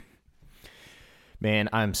Man,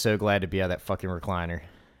 I'm so glad to be out of that fucking recliner.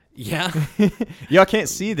 Yeah. Y'all can't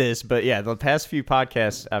see this, but yeah, the past few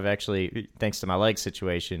podcasts I've actually, thanks to my leg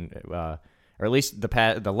situation, or at least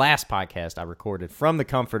the last podcast I recorded from the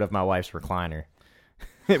comfort of my wife's recliner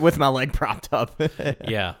with my leg propped up.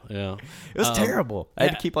 Yeah. It was terrible. I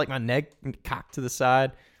had to keep like my neck cocked to the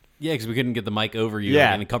side. Yeah, because we couldn't get the mic over you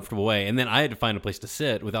in a comfortable way. And then I had to find a place to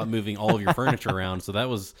sit without moving all of your furniture around. So that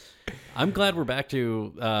was, I'm glad we're back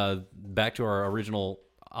to our original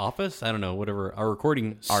office. I don't know, whatever, our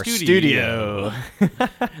recording studio.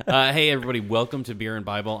 Hey, everybody, welcome to Beer and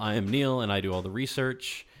Bible. I am Neil, and I do all the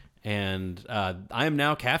research. And I am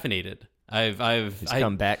now caffeinated. I've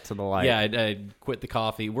come back to the light. Yeah, I quit the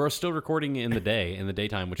coffee. We're still recording in the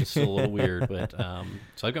daytime, which is still a little weird. But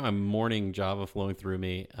so I've got my morning Java flowing through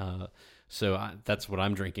me. That's what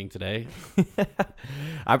I'm drinking today.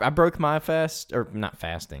 I broke my fast, or not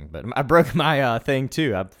fasting, but I broke my thing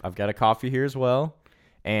too. I've got a coffee here as well,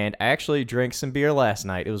 and I actually drank some beer last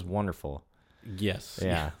night. It was wonderful. Yes.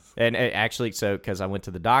 Yeah, and it actually, because I went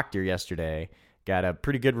to the doctor yesterday, got a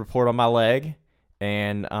pretty good report on my leg.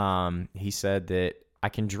 And he said that I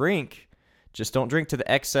can drink, just don't drink to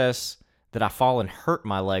the excess that I fall and hurt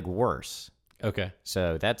my leg worse. Okay.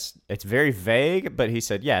 So it's very vague, but he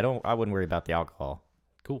said, yeah, I wouldn't worry about the alcohol.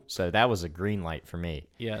 Cool. So that was a green light for me.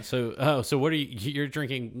 Yeah. So what are you're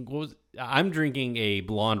drinking? I'm drinking a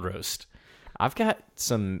blonde roast. I've got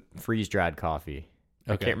some freeze dried coffee.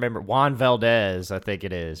 Okay. I can't remember. Juan Valdez, I think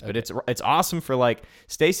it is. But it's awesome for like,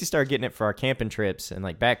 Stacy started getting it for our camping trips and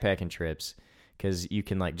like backpacking trips. Because you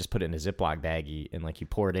can like just put it in a Ziploc baggie and like you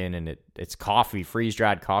pour it in and it's coffee,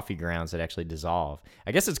 freeze-dried coffee grounds that actually dissolve.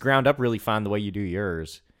 I guess it's ground up really fine the way you do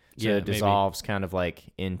yours. So it dissolves kind of like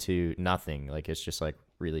into nothing. Like it's just like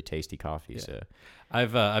really tasty coffee. Yeah. So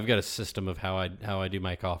I've got a system of how I do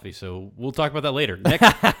my coffee. So we'll talk about that later.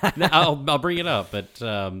 I'll bring it up. But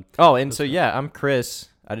I'm Chris.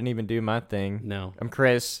 I didn't even do my thing. No, I'm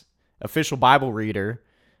Chris, official Bible reader.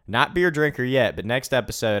 Not beer drinker yet, but next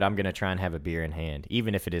episode I'm going to try and have a beer in hand,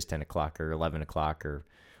 even if it is 10 o'clock or 11 o'clock or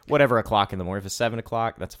whatever o'clock in the morning. If it's 7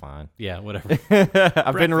 o'clock, that's fine. Yeah, whatever.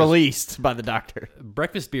 I've been released by the doctor.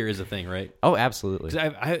 Breakfast beer is a thing, right? Oh, absolutely. All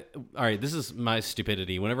right, this is my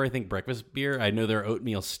stupidity. Whenever I think breakfast beer, I know there are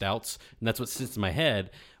oatmeal stouts, and that's what sits in my head.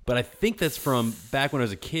 But I think that's from back when I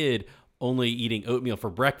was a kid, only eating oatmeal for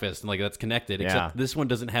breakfast, and like that's connected. Except this one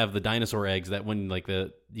doesn't have the dinosaur eggs that when like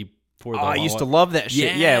you I used to love that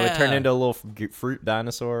shit. Yeah, it would turn into a little fruit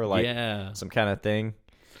dinosaur, like some kind of thing.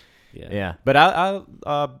 Yeah. But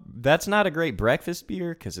I that's not a great breakfast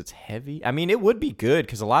beer because it's heavy. I mean, it would be good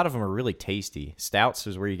because a lot of them are really tasty. Stouts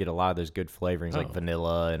is where you get a lot of those good flavorings like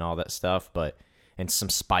vanilla and all that stuff, and some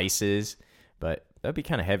spices. But that'd be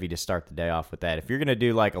kind of heavy to start the day off with that. If you're gonna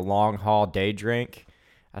do like a long haul day drink,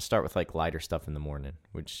 I start with like lighter stuff in the morning,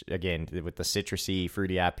 which again with the citrusy,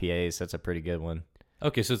 fruity IPAs, that's a pretty good one.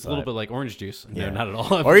 Okay, so it's a little bit like orange juice. No, not at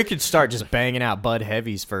all. Or you could start just banging out Bud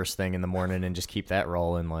Heavies first thing in the morning and just keep that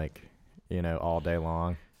rolling like, all day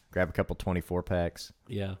long. Grab a couple 24 packs.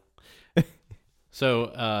 Yeah.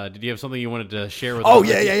 So, did you have something you wanted to share with us? Oh,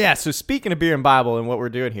 yeah. So speaking of beer and Bible and what we're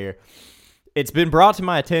doing here, it's been brought to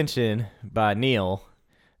my attention by Neil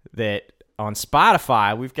that on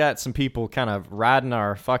Spotify, we've got some people kind of riding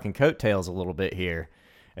our fucking coattails a little bit here.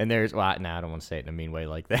 And I don't want to say it in a mean way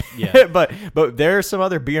like that. Yeah. but there are some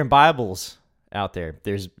other beer and Bibles out there.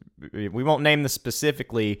 We won't name them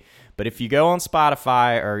specifically, but if you go on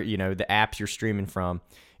Spotify or, the apps you're streaming from,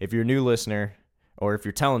 if you're a new listener or if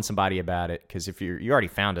you're telling somebody about it, because if you already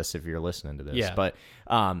found us if you're listening to this. Yeah. But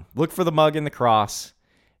look for the Mug and the Cross,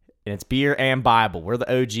 and it's beer and Bible. We're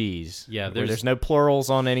the OGs. Yeah. There's no plurals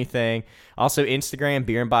on anything. Also, Instagram,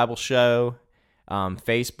 Beer and Bible Show,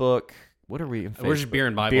 Facebook. What are we? We're just Beer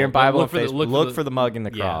and Bible. Beer and Bible. Look for the Mug and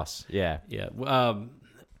the Cross. Yeah.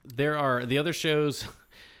 There are the other shows.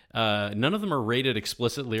 None of them are rated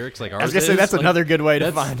explicit lyrics like ours. I was gonna say that's another good way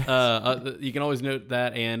to find it. You can always note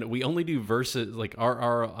that, and we only do verses. Like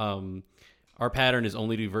our pattern is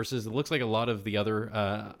only do verses. It looks like a lot of the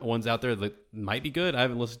other ones out there that might be good. I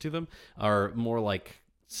haven't listened to them. Are more like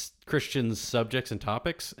Christian subjects and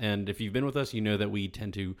topics. And if you've been with us, you know that we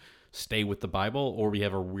tend to stay with the Bible, or we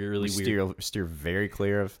have a really weird steer very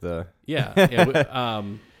clear of the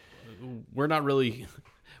we're not really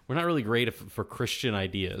great for Christian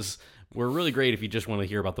ideas. We're really great if you just want to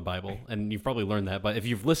hear about the Bible, and you've probably learned that. But if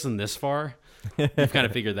you've listened this far, you've kind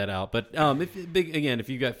of figured that out. But if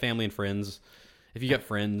you've got family and friends,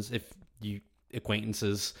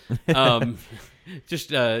 acquaintances,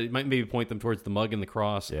 just might maybe point them towards the Mug and the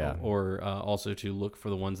Cross, or also to look for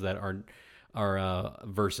the ones that are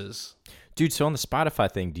verses. Dude, so on the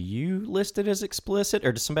Spotify thing, do you list it as explicit,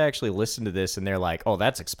 or does somebody actually listen to this and they're like, oh,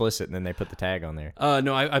 that's explicit, and then they put the tag on there?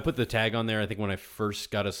 No, I put the tag on there, I think, when I first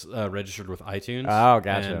got us registered with iTunes. Oh,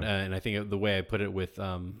 gotcha. And I think the way I put it with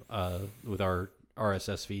our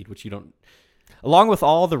RSS feed, which you don't... Along with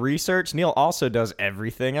all the research, Neil also does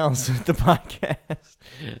everything else with the podcast.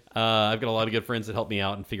 I've got a lot of good friends that help me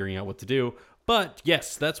out in figuring out what to do. But,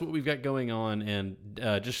 yes, that's what we've got going on, and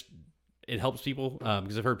just it helps people,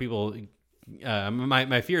 because I've heard people...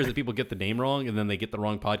 my fear is that people get the name wrong, and then they get the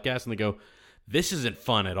wrong podcast, and they go, this isn't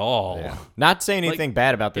fun at all. Yeah. Not saying anything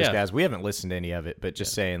bad about those guys. We haven't listened to any of it, but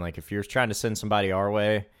just saying, like, if you're trying to send somebody our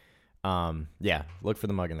way, look for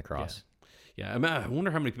the Mug and the Cross. Yeah, I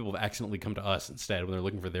wonder how many people have accidentally come to us instead when they're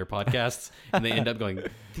looking for their podcasts, and they end up going,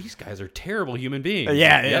 these guys are terrible human beings.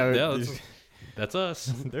 That's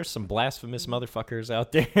us. There's some blasphemous motherfuckers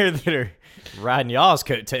out there that are riding y'all's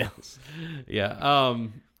coattails. Yeah.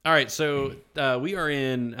 All right, so we are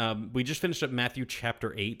in, we just finished up Matthew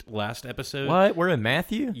chapter 8 last episode. What? We're in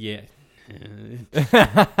Matthew? Yeah.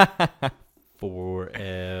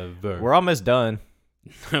 Forever. We're almost done.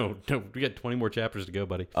 No, we got 20 more chapters to go,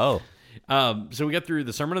 buddy. Oh. So we got through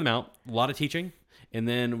the Sermon on the Mount, a lot of teaching, and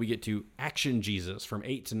then we get to Action Jesus from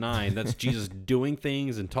 8 to 9. That's Jesus doing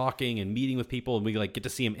things and talking and meeting with people, and we get to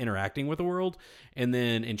see him interacting with the world. And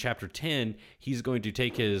then in chapter 10, he's going to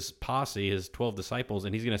take his posse, his 12 disciples,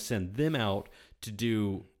 and he's going to send them out to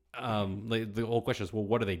do. The whole question is, well,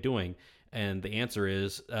 what are they doing? And the answer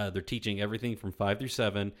is they're teaching everything from 5 through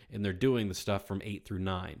 7, and they're doing the stuff from 8 through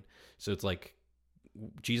 9. So it's like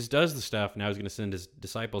Jesus does the stuff. Now he's going to send his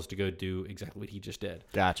disciples to go do exactly what he just did.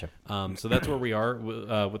 Gotcha. So that's where we are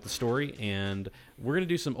with the story, and we're going to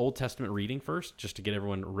do some Old Testament reading first, just to get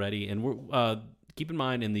everyone ready. And we're, keep in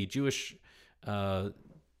mind, in the Jewish culture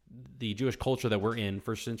that we're in,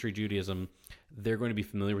 first century Judaism, they're going to be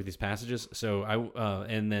familiar with these passages. So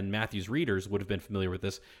and then Matthew's readers would have been familiar with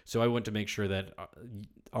this. So I want to make sure that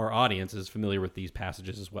our audience is familiar with these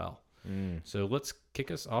passages as well. So let's kick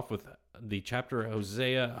us off with the chapter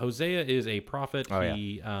Hosea. Hosea is a prophet. God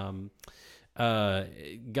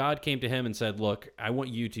came to him and said, look, I want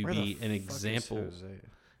you to be an example.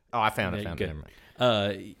 I found it.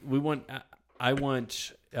 I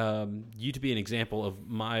want you to be an example of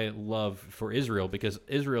my love for Israel, because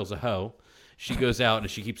Israel's a hoe. She goes out and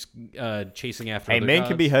she keeps chasing after other men gods.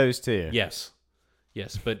 can be hoes too. Yes,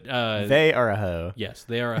 but they are a hoe. Yes,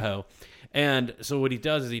 they are a hoe. And so what he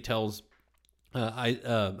does is he tells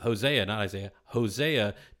Hosea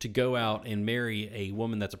to go out and marry a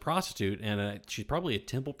woman that's a prostitute, and she's probably a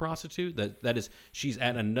temple prostitute. That is, she's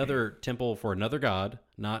at another temple for another god,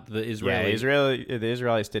 not the Israeli. Yeah, the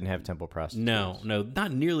Israelites didn't have temple prostitutes. No,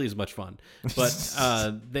 not nearly as much fun. But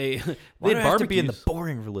they had have to be in the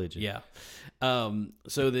boring religion. Yeah.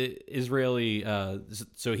 So the Israeli,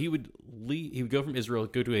 so he would go from Israel,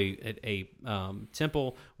 go to a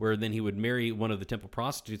temple where then he would marry one of the temple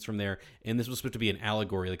prostitutes from there. And this was supposed to be an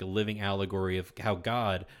allegory, like a living allegory of how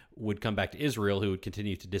God would come back to Israel, who would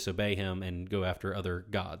continue to disobey him and go after other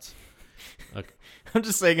gods. Okay. I'm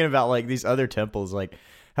just thinking about like these other temples, like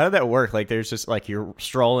how did that work? Like there's just like you're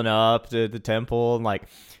strolling up to the temple and like,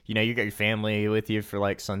 you know, you got your family with you for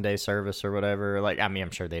like Sunday service or whatever. Like, I mean,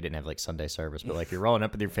 I'm sure they didn't have like Sunday service, but like you're rolling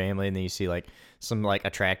up with your family and then you see like some like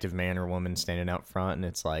attractive man or woman standing out front and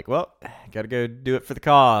it's like, well, got to go do it for the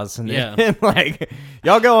cause. And then, like,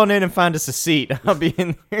 y'all go on in and find us a seat. I'll be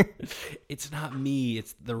in there. It's not me.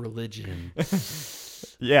 It's the religion.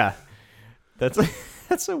 Yeah. That's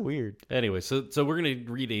so weird. Anyway, so we're going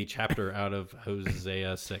to read a chapter out of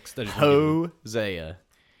Hosea 6. Hosea.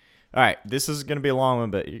 All right, this is going to be a long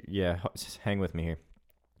one, but yeah, just hang with me here.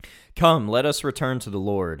 Come, let us return to the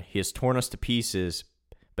Lord. He has torn us to pieces,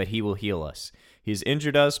 but he will heal us. He has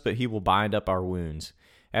injured us, but he will bind up our wounds.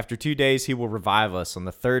 After 2 days he will revive us. On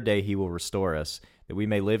the third day he will restore us, that we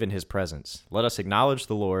may live in his presence. Let us acknowledge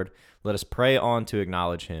the Lord. Let us pray on to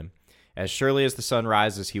acknowledge him. As surely as the sun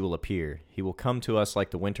rises, he will appear. He will come to us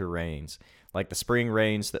like the winter rains, like the spring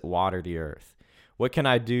rains that water the earth. What can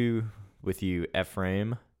I do with you,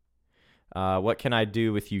 Ephraim? What can I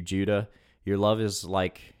do with you, Judah? Your love is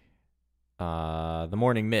like the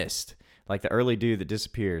morning mist, like the early dew that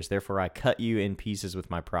disappears. Therefore I cut you in pieces with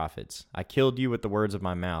my prophets. I killed you with the words of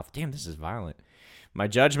my mouth. Damn, this is violent. My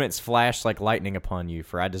judgments flash like lightning upon you,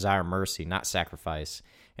 for I desire mercy, not sacrifice,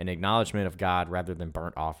 and acknowledgement of God rather than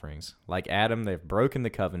burnt offerings. Like Adam, they have broken the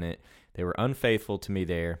covenant. They were unfaithful to me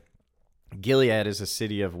there. Gilead is a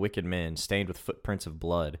city of wicked men, stained with footprints of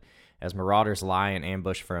blood. As marauders lie in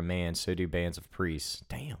ambush for a man, so do bands of priests.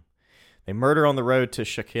 Damn. They murder on the road to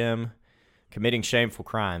Shechem. committing shameful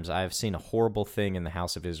crimes. I have seen a horrible thing in the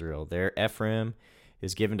house of Israel. There Ephraim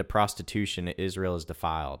is given to prostitution, Israel is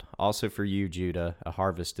defiled. Also for you, Judah, a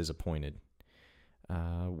harvest is appointed.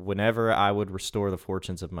 Whenever I would restore the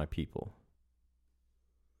fortunes of my people.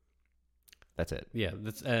 That's it. Yeah,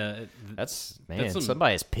 that's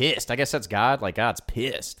somebody's pissed. I guess that's God. Like, God's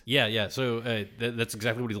pissed. Yeah. So that's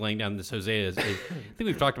exactly what he's laying down. This Hosea is. I think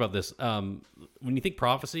we've talked about this. When you think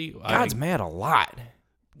prophecy, God's mad a lot.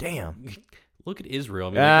 Damn. Look at Israel.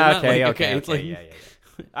 I mean, okay. It's like, yeah.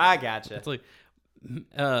 I gotcha. It's like,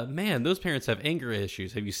 man, those parents have anger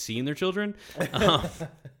issues. Have you seen their children?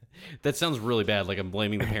 That sounds really bad. Like I'm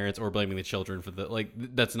blaming the parents or blaming the children for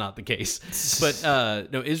that's not the case. But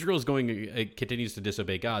no, Israel's continues to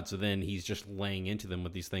disobey God. So then he's just laying into them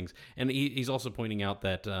with these things. And he's also pointing out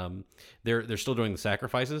that they're still doing the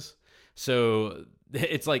sacrifices. So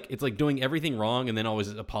it's like doing everything wrong and then always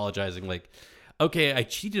apologizing. Like, okay, I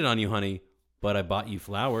cheated on you, honey, but I bought you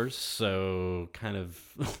flowers, so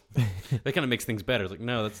that kind of makes things better. It's like,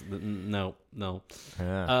 no, no.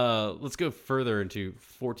 Yeah. Let's go further into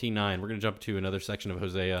 14:9. We're going to jump to another section of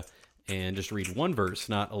Hosea and just read one verse,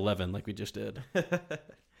 not 11 like we just did.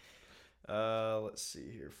 Let's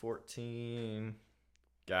see here. 14.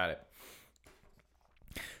 Got it.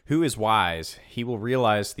 Who is wise? He will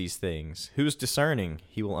realize these things. Who is discerning?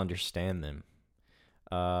 He will understand them.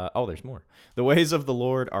 There's more. The ways of the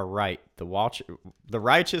Lord are right. The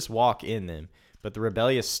righteous walk in them, but the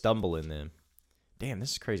rebellious stumble in them. Damn,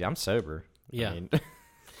 this is crazy. I'm sober. Yeah.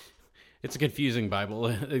 It's a confusing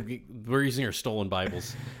Bible. We're using our stolen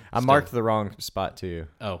Bibles. I marked the wrong spot, too.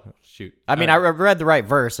 Oh, shoot. I mean, I read the right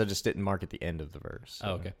verse. I just didn't mark at the end of the verse. So.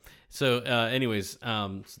 Oh, okay. So, anyways,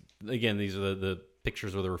 again, these are the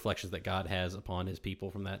pictures or the reflections that God has upon his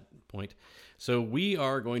people from that point. So we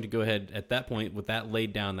are going to go ahead at that point with that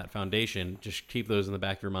laid down, that foundation, just keep those in the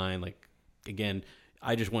back of your mind. Like, again,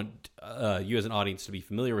 I just want you as an audience to be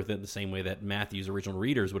familiar with it the same way that Matthew's original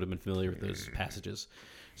readers would have been familiar with those passages.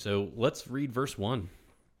 So let's read verse 1.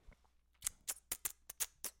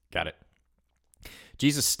 Got it.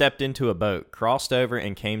 Jesus stepped into a boat, crossed over,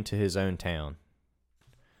 and came to his own town.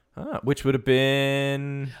 Which would have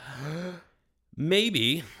been...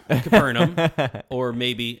 Maybe Capernaum or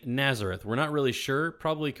maybe Nazareth. We're not really sure.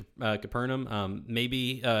 Probably Capernaum.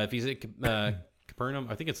 Maybe if he's at Capernaum,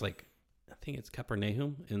 I think it's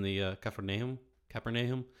Capernaum in the Capernaum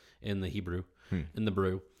in the Hebrew, in the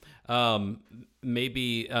Brew.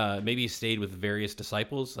 Maybe he stayed with various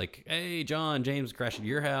disciples. Like, hey, John, James, crash at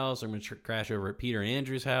your house. I'm going to crash over at Peter and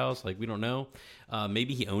Andrew's house. Like, we don't know.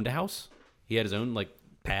 Maybe he owned a house. He had his own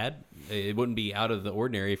pad. It wouldn't be out of the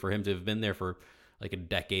ordinary for him to have been there for like a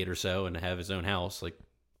decade or so and have his own house. Like,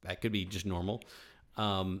 that could be just normal.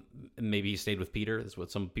 Maybe he stayed with Peter. That's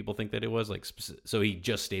what some people think that it was. Like, so he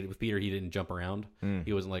just stayed with Peter. He didn't jump around.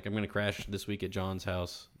 He wasn't like, I'm going to crash this week at John's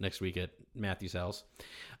house, next week at Matthew's house.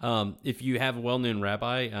 If you have a well-known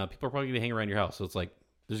rabbi, people are probably going to hang around your house. So it's like,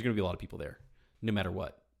 there's going to be a lot of people there, no matter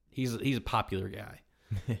what. He's a popular guy.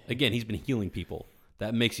 Again, he's been healing people.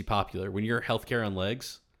 That makes you popular. When you're healthcare on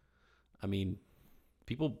legs, I mean,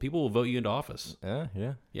 people will vote you into office.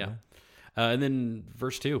 Yeah. And then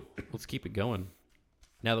verse 2. Let's keep it going.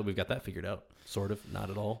 Now that we've got that figured out, sort of, not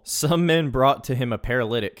at all. Some men brought to him a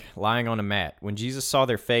paralytic lying on a mat. When Jesus saw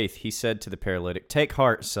their faith, he said to the paralytic, "Take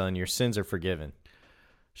heart, son, your sins are forgiven."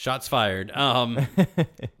 Shots fired.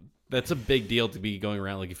 That's a big deal to be going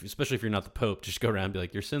around, like, especially if you're not the Pope, just go around and be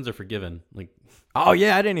like, your sins are forgiven. Like, oh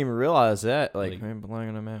yeah, I didn't even realize that. Like man, lying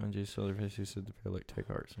on a mat when Jesus saw their face, he said to the paralytic, "Take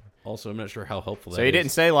heart." Also, I'm not sure how helpful that is. So he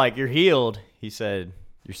didn't say like you're healed. He said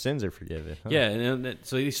your sins are forgiven. Huh? Yeah, and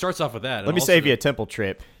so he starts off with that. Let me save you a temple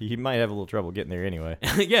trip. He might have a little trouble getting there anyway.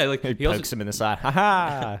 Yeah, like he pokes him in the side. Ha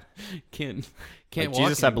ha! Can't like, walk.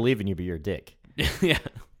 Jesus, I believe in you, but you're a dick. Yeah.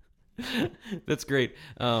 That's great.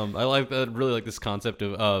 I like that. Really like this concept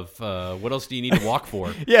of what else do you need to walk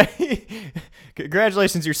for? Yeah.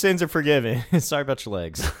 Congratulations, your sins are forgiven. Sorry about your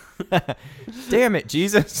legs. Damn it,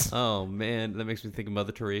 Jesus. Oh man, that makes me think of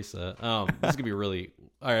Mother Teresa. This is gonna be really.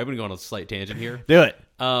 All right, I'm gonna go on a slight tangent here. Do it.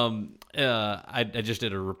 I just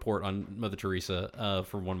did a report on Mother Teresa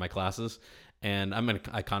for one of my classes. And I'm an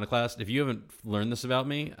iconoclast. If you haven't learned this about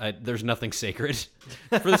me, there's nothing sacred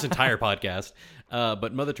for this entire podcast.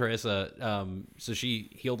 But Mother Teresa, so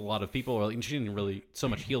she healed a lot of people. She didn't really so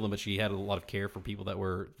much heal them, but she had a lot of care for people that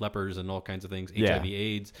were lepers and all kinds of things, HIV,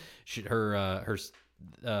 AIDS. Her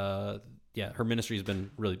ministry has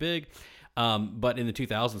been really big. But in the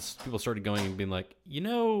 2000s, people started going and being like,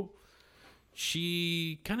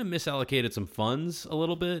 she kind of misallocated some funds a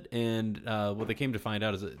little bit. And what they came to find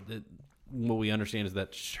out is that what we understand is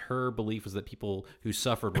that her belief was that people who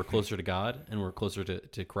suffered were closer to God and were closer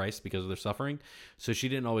to Christ because of their suffering. So she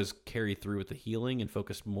didn't always carry through with the healing and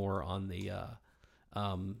focused more on the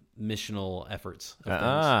missional efforts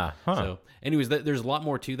of things. So anyways, there's a lot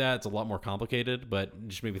more to that. It's a lot more complicated, but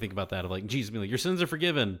just made me think about that of like, Jesus being like, your sins are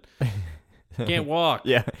forgiven. Can't walk.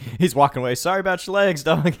 Yeah. He's walking away. Sorry about your legs,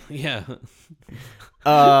 dog. Yeah.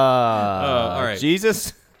 All right.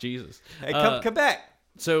 Jesus. Hey, come back.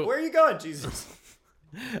 So where are you going, Jesus?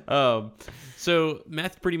 So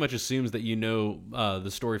Matthew pretty much assumes that you know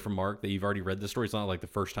the story from Mark, that you've already read the story. It's not like the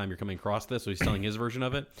first time you're coming across this, so he's telling his version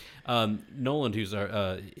of it. Nolan, he was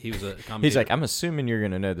a commentator. He's like, I'm assuming you're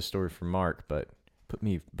going to know the story from Mark, but put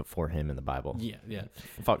me before him in the Bible. Yeah.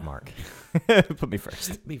 Fuck Mark. Put me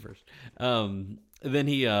first. Me first. Then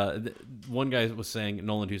he, one guy was saying,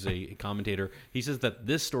 Nolan, who's a commentator, he says that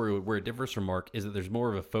this story, where it differs from Mark, is that there's more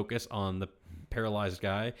of a focus on the paralyzed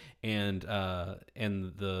guy and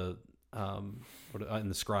the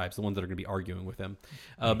scribes, the ones that are going to be arguing with him.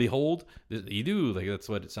 Behold, Idu, like that's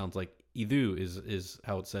what it sounds like. Idu is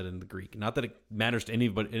how it's said in the Greek. Not that it matters to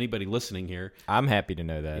anybody listening here. I'm happy to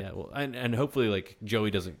know that. Yeah, well, and hopefully like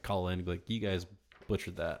Joey doesn't call in and be like, you guys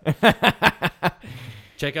butchered that.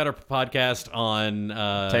 Check out our podcast on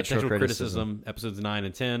textual criticism, episodes 9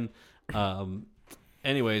 and 10.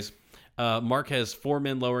 Anyways, Mark has 4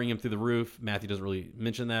 men lowering him through the roof. Matthew doesn't really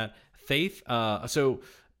mention that. Faith. Matthew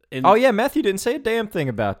didn't say a damn thing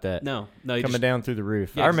about that. No, coming down through the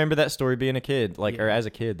roof. Yeah, I remember that story being a kid, or as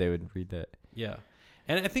a kid, they would read that. Yeah.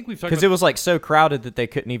 And I think we've talked because it was like so crowded that they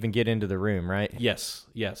couldn't even get into the room, right? Yes.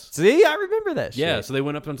 See, I remember that shit. Yeah, so they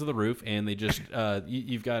went up onto the roof and they just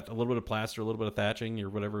you've got a little bit of plaster, a little bit of thatching or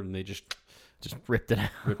whatever, and they just ripped it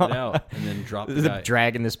out, and then dropped the guy.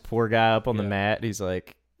 Dragging this poor guy up on the mat. He's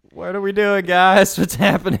like, "What are we doing, guys? What's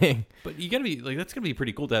happening?" But you gotta be like, that's gonna be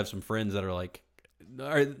pretty cool to have some friends that are like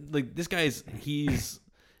this guy's. He's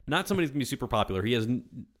not somebody who's gonna be super popular. He has.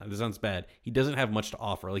 This sounds bad. He doesn't have much to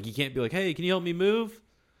offer. Like, you can't be like, "Hey, can you help me move?"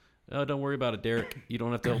 Oh, don't worry about it, Derek. You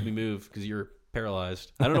don't have to help me move because you're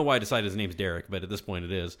paralyzed. I don't know why I decided his name's Derek, but at this point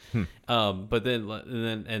it is. But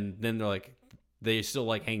then they're like, they still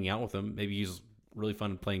like hanging out with him. Maybe he's really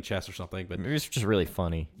fun playing chess or something. But maybe it's just really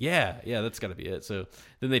funny. Yeah, that's got to be it. So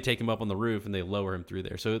then they take him up on the roof and they lower him through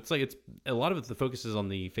there. So it's like a lot of it. The focus is on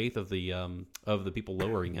the faith of the people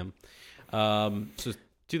lowering him.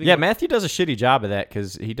 Matthew does a shitty job of that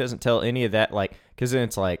because he doesn't tell any of that. Like, because then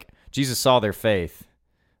it's like Jesus saw their faith.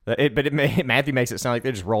 Matthew makes it sound like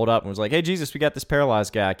they just rolled up and was like, "Hey, Jesus, we got this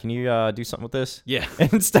paralyzed guy. Can you do something with this?" Yeah.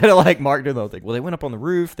 Instead of like Mark doing the whole thing. Well, they went up on the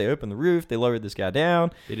roof. They opened the roof. They lowered this guy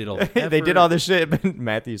down. They did all they did all this shit. But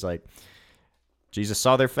Matthew's like, Jesus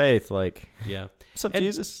saw their faith. Like, yeah. What's up,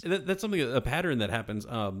 Jesus? That's a pattern that happens.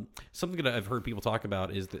 Something that I've heard people talk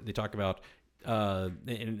about is that they talk about,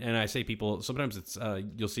 and I say people, sometimes it's,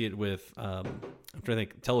 you'll see it with, I'm trying to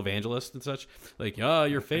think, televangelists and such. Like,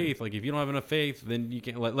 your faith. Like, if you don't have enough faith, then you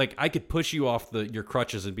can't. Like I could push you off your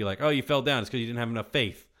crutches and be like, "Oh, you fell down. It's because you didn't have enough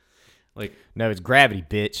faith." Like, no, it's gravity,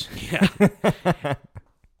 bitch. Yeah.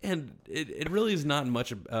 And it really is not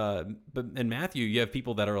much. But in Matthew, you have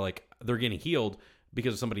people that are like, they're getting healed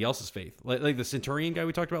because of somebody else's faith. Like the centurion guy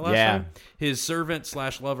we talked about last time. His servant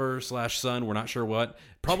 / lover / son, we're not sure what.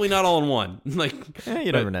 Probably not all in one. Like,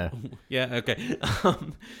 you never know. Yeah, okay.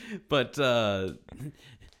 But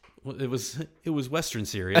it was Western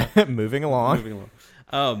Syria. Moving along.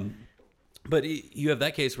 But you have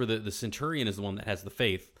that case where the centurion is the one that has the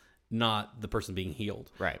faith, not the person being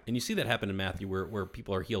healed. Right. And you see that happen in Matthew where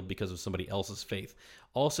people are healed because of somebody else's faith.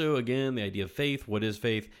 Also, again, the idea of faith. What is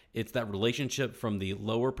faith? It's that relationship from the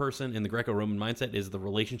lower person. In the Greco-Roman mindset is the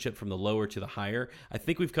relationship from the lower to the higher. I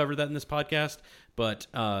think we've covered that in this podcast, but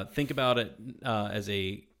think about it as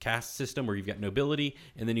a caste system where you've got nobility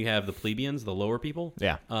and then you have the plebeians, the lower people.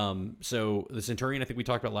 Yeah. So the centurion, I think we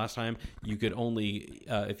talked about last time, you could only,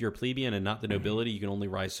 if you're a plebeian and not the nobility, you can only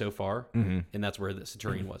rise so far. Mm-hmm. And that's where the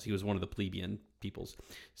centurion was. He was one of the plebeian peoples.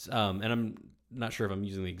 And I'm not sure if I'm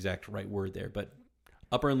using the exact right word there, but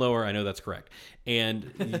upper and lower, I know that's correct. And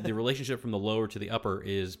the relationship from the lower to the upper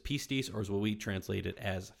is pistis, or is what we translate it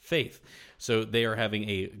as faith. So they are having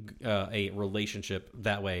a relationship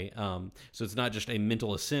that way. So it's not just a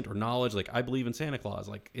mental assent or knowledge, like I believe in Santa Claus.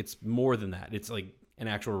 Like, it's more than that. It's like an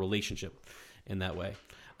actual relationship in that way.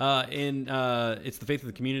 And it's the faith of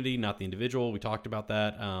the community, not the individual. We talked about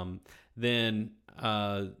that.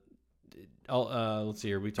 Let's see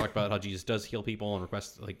here. We talked about how Jesus does heal people and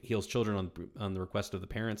heals children on the request of the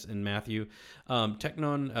parents in Matthew.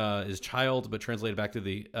 Teknon is child, but translated back to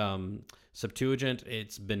the Septuagint,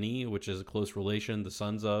 it's Beni, which is a close relation, the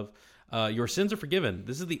sons of. Your sins are forgiven.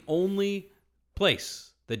 This is the only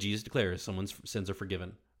place that Jesus declares someone's sins are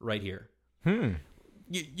forgiven, right here.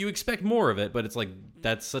 You expect more of it, but it's like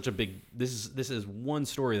that's such a big. This is one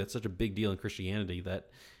story that's such a big deal in Christianity that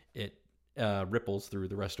it ripples through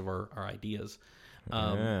the rest of our ideas.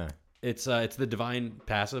 It's the divine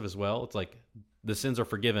passive as well. It's like the sins are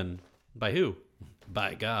forgiven by who?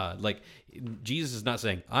 By God. Like Jesus is not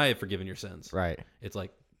saying I have forgiven your sins. Right. It's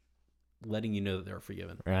like letting you know that they're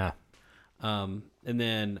forgiven. Yeah. And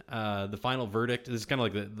then the final verdict, this is kind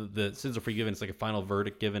of like the sins are forgiven. It's like a final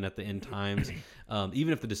verdict given at the end times.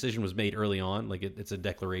 Even if the decision was made early on, like it's a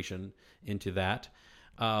declaration into that.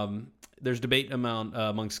 There's debate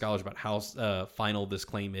among scholars about how final this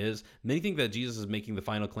claim is. Many think that Jesus is making the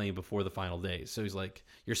final claim before the final days. So he's like,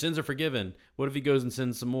 your sins are forgiven. What if he goes and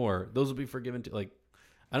sins some more? Those will be forgiven too. Like,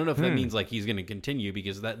 I don't know if that means like he's going to continue,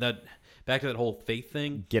 because that back to that whole faith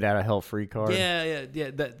thing. Get out of hell free card. Yeah.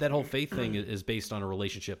 That whole faith thing is based on a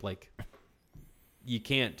relationship. Like, you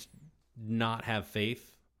can't not have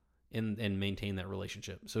faith and maintain that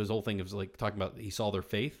relationship. So his whole thing is like talking about he saw their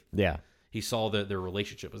faith. Yeah. He saw that their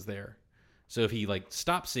relationship was there. So if he like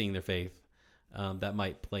stopped seeing their faith, that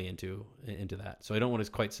might play into that. So I don't want to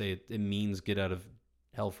quite say it means get out of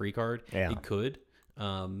hell free card. Yeah. It could.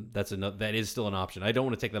 That is still an option. I don't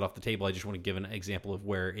want to take that off the table. I just want to give an example of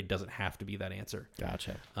where it doesn't have to be that answer.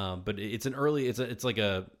 Gotcha. But it's an early.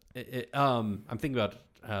 I'm thinking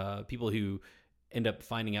about people who end up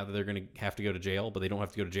finding out that they're going to have to go to jail, but they don't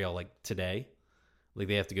have to go to jail like today. Like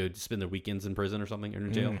they have to go spend their weekends in prison or something, or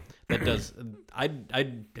in jail. That does. I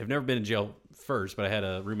have never been in jail first, but I had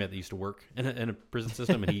a roommate that used to work in a prison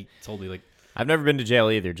system, and he told me like, I've never been to jail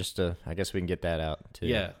either. Just to, I guess we can get that out too.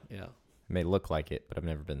 Yeah. It may look like it, but I've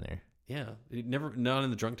never been there. Yeah, not in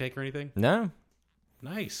the drunk tank or anything. No.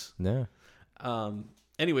 Nice. No.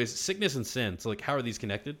 Anyways, sickness and sin. So like, how are these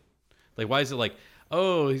connected? Like, why is it like,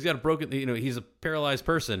 oh, he's got a broken, he's a paralyzed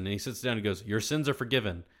person, and he sits down and goes, your sins are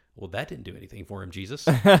forgiven. Well, that didn't do anything for him, Jesus.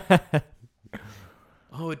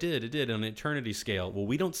 Oh, it did on an eternity scale. Well,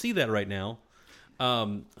 we don't see that right now.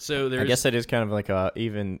 So there's, I guess that is kind of like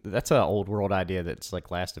that's an old world idea that's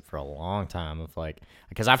like lasted for a long time, of like,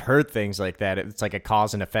 because I've heard things like that. It's like a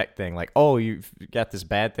cause and effect thing. Like, oh, you've got this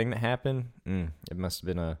bad thing that happened. It must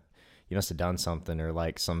have been you must have done something, or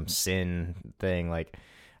like some sin thing. Like,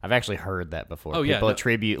 I've actually heard that before. Oh, yeah. People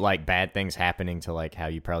attribute like bad things happening to like how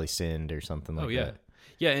you probably sinned or something like that.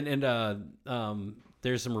 Yeah, and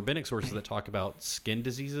there's some rabbinic sources that talk about skin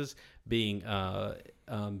diseases being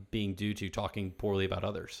due to talking poorly about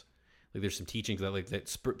others. Like there's some teachings that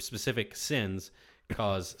specific sins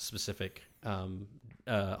cause specific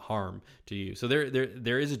harm to you. So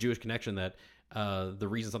there is a Jewish connection that the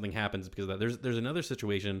reason something happens is because of that. There's another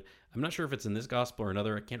situation. I'm not sure if it's in this gospel or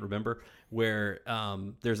another. I can't remember, where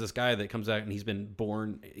there's this guy that comes out and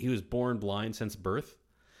he was born blind since birth.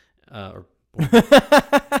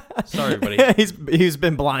 Sorry, everybody. He's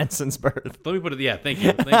been blind since birth. Let me put it. Yeah, thank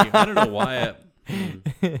you. I don't know why.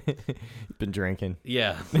 Been drinking.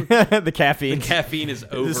 Yeah, the caffeine. The caffeine is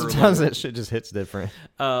over. Sometimes that shit just hits different.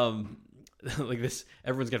 Like this,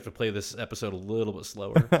 everyone's gonna have to play this episode a little bit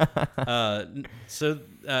slower. So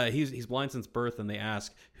he's blind since birth, and they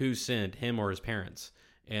ask who sinned, him or his parents.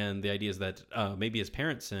 And the idea is that maybe his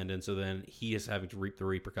parents sinned, and so then he is having to reap the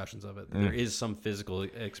repercussions of it. There is some physical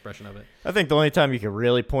expression of it. I think the only time you can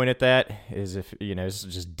really point at that is if, it's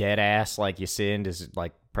just dead ass, like you sinned, is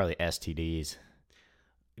like probably STDs.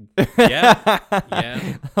 Yeah.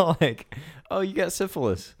 Like, oh, you got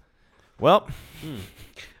syphilis. Well,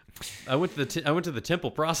 I went to the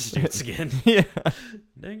temple prostitutes again. Yeah.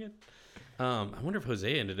 Dang it. I wonder if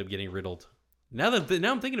Hosea ended up getting riddled. Now I'm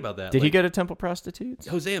thinking about that. Did he go to temple prostitutes?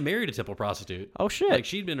 Hosea married a temple prostitute. Oh shit! Like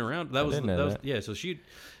she'd been around. That was yeah. So she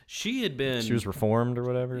had been. She was reformed or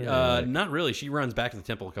whatever. Not really. She runs back to the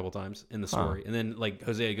temple a couple times in the story, and then like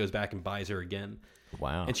Hosea goes back and buys her again.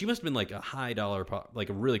 Wow. And she must have been like a high dollar, like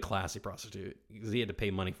a really classy prostitute, because he had to pay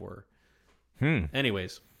money for her.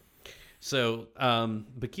 Anyways, so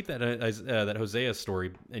but keep that Hosea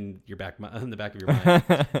story in the back of your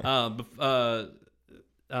mind.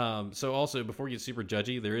 So also, before you get super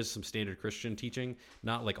judgy, there is some standard Christian teaching,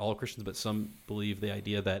 not like all Christians, but some believe the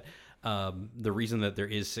idea that the reason that there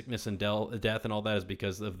is sickness and death and all that is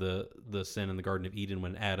because of the sin in the Garden of Eden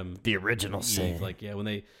when Adam, the original sin, when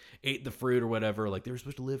they ate the fruit or whatever, like they were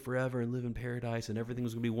supposed to live forever and live in paradise and everything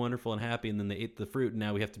was going to be wonderful and happy, and then they ate the fruit and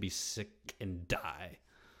now we have to be sick and die.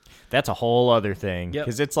 That's a whole other thing,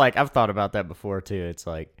 because it's like, I've thought about that before too. It's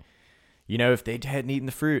like, if they hadn't eaten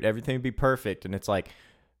the fruit, everything would be perfect, and it's like,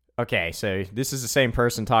 Okay, so this is the same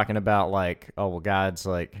person talking about like, oh, well, God's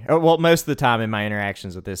like, oh, well, most of the time in my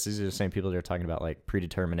interactions with this, these are the same people that are talking about like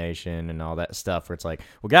predetermination and all that stuff where it's like,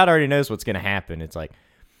 well, God already knows what's going to happen. It's like,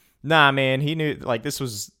 nah, man, he knew like this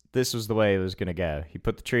was the way it was going to go. He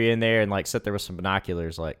put the tree in there and like sat there with some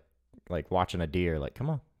binoculars, like watching a deer. Like, come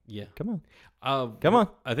on. Yeah. Come on. Come on.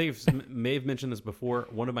 I think I may have mentioned this before.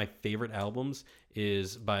 One of my favorite albums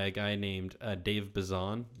is by a guy named David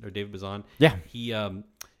Bazan. Yeah.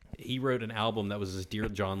 He wrote an album that was his Dear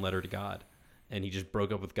John letter to God, and he just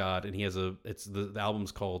broke up with God. And he has the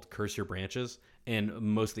album's called Curse Your Branches, and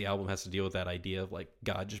most of the album has to deal with that idea of like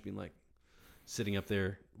God just being like sitting up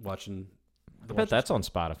there watching. I bet that's on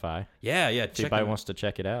Spotify. Yeah. If anybody wants to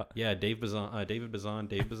check it out. Yeah, David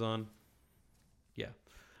Bazan. Yeah.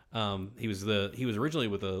 He was originally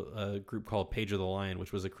with a group called Page of the Lion,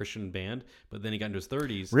 which was a Christian band, but then he got into his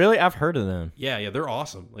 30s. Really? I've heard of them. Yeah, they're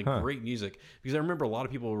awesome. Like great music. Because I remember a lot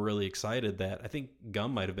of people were really excited that I think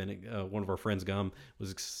Gum might have been one of our friends. Gum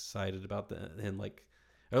was excited about that, and like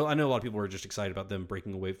I know a lot of people were just excited about them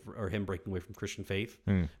breaking away from Christian faith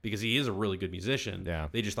because he is a really good musician. Yeah,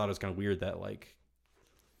 they just thought it was kind of weird that like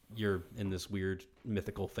you're in this weird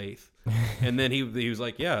mythical faith. And then he was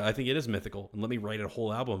like, yeah, I think it is mythical, and let me write a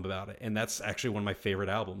whole album about it. And that's actually one of my favorite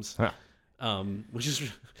albums. Which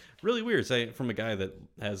is really weird from a guy that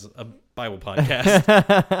has a Bible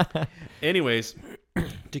podcast. Anyways,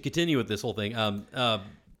 to continue with this whole thing,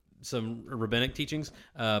 some rabbinic teachings.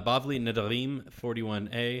 Bavli Nedarim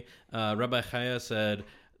 41a, Rabbi Chaya said,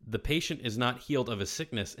 the patient is not healed of his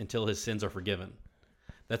sickness until his sins are forgiven.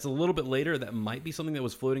 That's a little bit later. That might be something that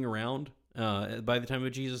was floating around by the time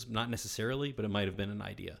of Jesus. Not necessarily, but it might have been an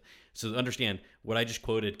idea. So understand, what I just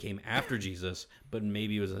quoted came after Jesus, but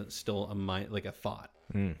maybe it was still a thought.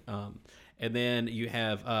 And then you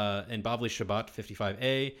have in Bavli Shabbat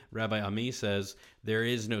 55a, Rabbi Ami says there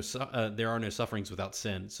are no sufferings without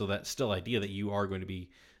sin. So that still idea that you are going to be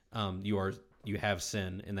you have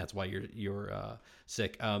sin, and that's why you're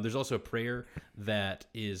sick. There's also a prayer that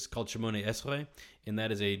is called Shemone Esrei, and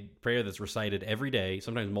that is a prayer that's recited every day,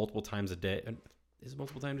 sometimes multiple times a day. Is it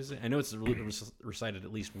multiple times a day? I know it's recited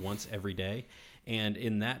at least once every day. And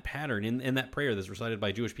in that pattern, in that prayer that's recited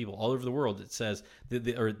by Jewish people all over the world, it says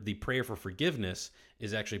the prayer for forgiveness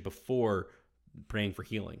is actually before praying for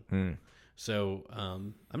healing. So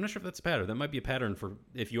I'm not sure if that's a pattern. That might be a pattern for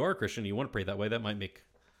if you are a Christian and you want to pray that way. That might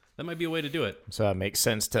be a way to do it. So it makes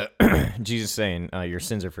sense to Jesus saying your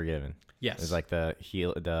sins are forgiven. Yes, it's like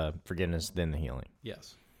the forgiveness, then the healing.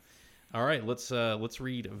 Yes. All right, let's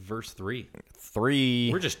read verse 3.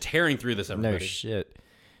 We're just tearing through this, everybody. No shit.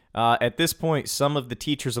 At this point, some of the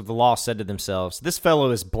teachers of the law said to themselves, "This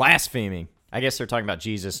fellow is blaspheming." I guess they're talking about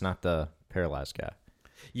Jesus, not the paralyzed guy.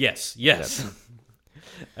 Yes.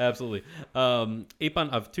 Absolutely. Epan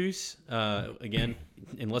Avtus, again,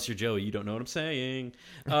 unless you're Joey, you don't know what I'm saying.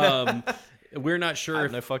 We're not sure. I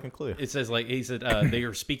have no fucking clue. It says he said they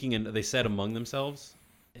are speaking and they said among themselves.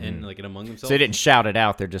 And among themselves, so they didn't shout it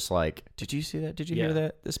out. They're just like, "Did you see that? Did you hear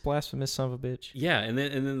that? This blasphemous son of a bitch." Yeah, and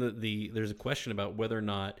then there's a question about whether or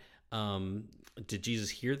not did Jesus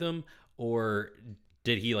hear them, or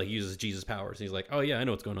did he use Jesus' powers? And he's like, "Oh yeah, I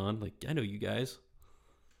know what's going on. Like I know you guys."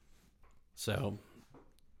 So,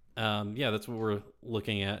 that's what we're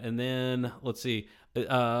looking at. And then let's see.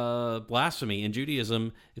 Blasphemy in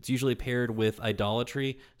Judaism, it's usually paired with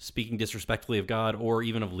idolatry, speaking disrespectfully of God or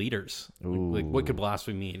even of leaders. Like what could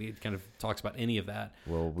blasphemy mean? It kind of talks about any of that.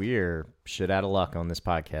 Well, we're shit out of luck on this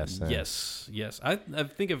podcast then. Yes. I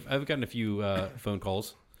think I've gotten a few phone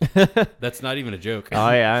calls. That's not even a joke.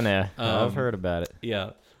 Oh yeah, I know. I've heard about it.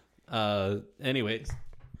 Yeah. Anyways.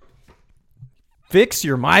 Fix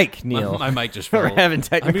your mic, Neil. My mic just fell. We're having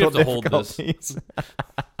technical difficulties. Hold this.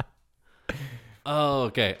 Oh,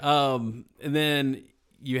 okay. And then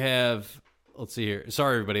you have, let's see here.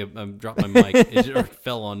 Sorry, everybody. I'm dropping my mic. It just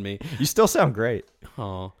fell on me. You still sound great.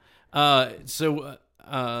 Oh. So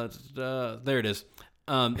there it is.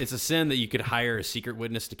 It's a sin that you could hire a secret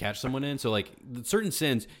witness to catch someone in. So like certain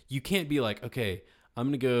sins, you can't be like, okay, I'm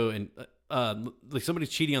going to go and like somebody's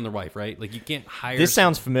cheating on their wife, right? Like you can't hire. This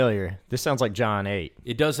sounds familiar. This sounds like John 8.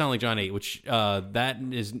 It does sound like John 8, which that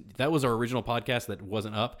was our original podcast that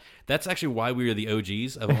wasn't up. That's actually why we are the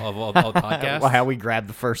OGs of all podcasts. Well, how we grabbed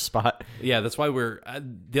the first spot. Yeah, that's why we're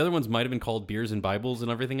the other ones might have been called Beers and Bibles and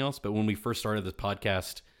everything else, but when we first started this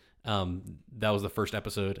podcast, that was the first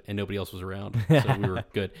episode and nobody else was around, so we were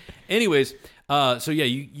good. Anyways, so yeah,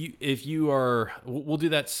 you if you are, we'll do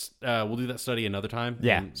that study another time.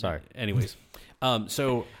 Yeah, sorry. Anyways,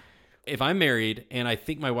 so if I'm married and I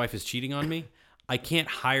think my wife is cheating on me, I can't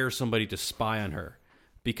hire somebody to spy on her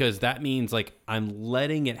because that means like I'm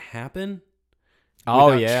letting it happen.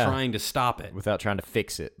 Oh, without trying to stop it. Without trying to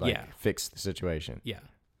fix it. Like, fix the situation. Yeah.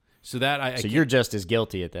 So that So you're just as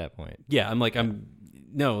guilty at that point. Yeah,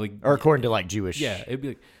 or according to like Jewish. Yeah, it'd be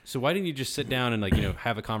like, so why didn't you just sit down and like,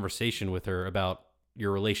 have a conversation with her about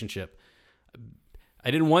your relationship?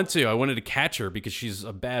 I didn't want to. I wanted to catch her because she's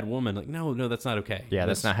a bad woman. Like, no, that's not okay. Yeah,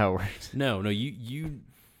 that's not how it works. No, now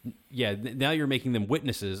you're making them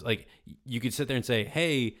witnesses. Like, you could sit there and say,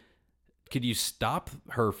 hey, could you stop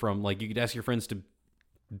her from, like, you could ask your friends to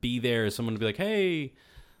be there, someone to be like, hey,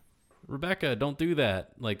 Rebecca, don't do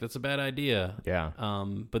that. Like, that's a bad idea. Yeah.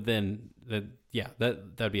 But then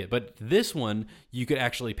that'd be it. But this one, you could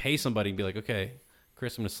actually pay somebody and be like, okay,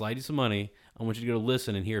 Chris, I'm going to slide you some money. I want you to go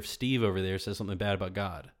listen and hear if Steve over there says something bad about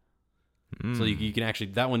God. So you can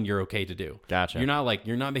actually, that one you're okay to do. Gotcha. You're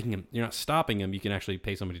not stopping him. You can actually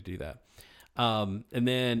pay somebody to do that. And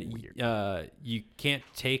then you can't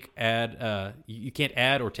you can't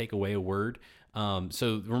add or take away a word.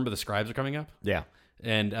 So remember the scribes are coming up? Yeah.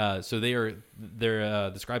 And so the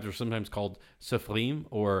scribes are sometimes called Sophrim,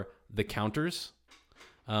 or the counters.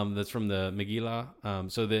 That's from the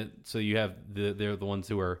Megillah. So you have they're the ones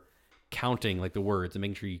who are counting like the words and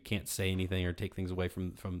making sure you can't say anything or take things away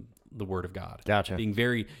from the word of God. Gotcha. Being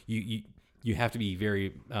very you have to be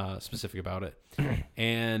very specific about it.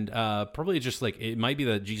 And probably just like, it might be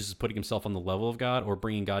that Jesus is putting himself on the level of God, or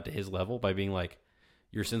bringing God to his level by being like,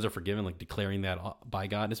 your sins are forgiven, like declaring that by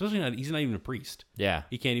God. And especially he's not even a priest. Yeah.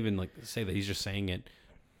 He can't even like say that. He's just saying it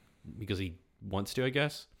because he wants to, I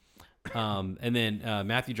guess. And then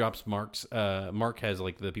Matthew drops Mark has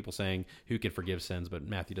like the people saying who can forgive sins, but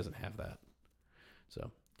Matthew doesn't have that.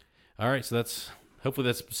 So, all right. So hopefully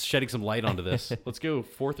that's shedding some light onto this. Let's go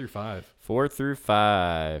 4 through 5. 4 through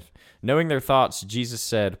 5. Knowing their thoughts, Jesus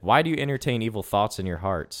said, "Why do you entertain evil thoughts in your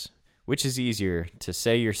hearts? Which is easier, to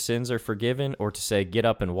say your sins are forgiven, or to say, get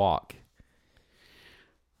up and walk?"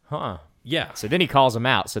 Huh. Yeah. So then he calls them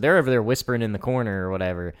out. So they're over there whispering in the corner or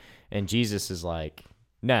whatever. And Jesus is like,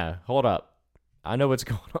 no, hold up. I know what's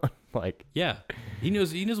going on. Like, yeah, he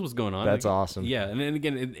knows what's going on. That's awesome. Yeah. And then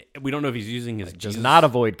again, we don't know if he's using his does not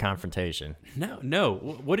avoid confrontation. No.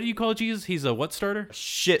 What did you call Jesus? He's a what starter?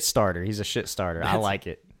 Shit starter. He's a shit starter. I like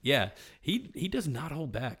it. Yeah. He does not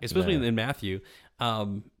hold back, especially in Matthew.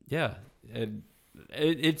 Yeah,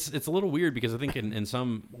 it's a little weird because I think in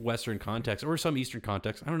some Western context or some Eastern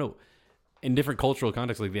context, I don't know, in different cultural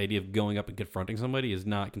contexts, like the idea of going up and confronting somebody is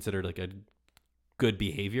not considered like a good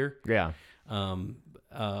behavior. Yeah.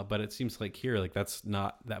 But it seems like here, like that's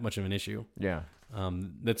not that much of an issue. Yeah.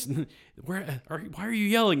 That's why are you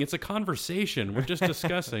yelling? It's a conversation. We're just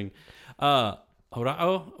discussing.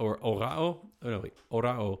 Orao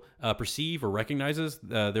perceive or recognizes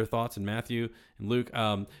their thoughts in Matthew and Luke.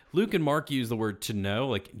 Luke and Mark use the word to know,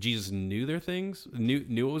 like Jesus knew their things,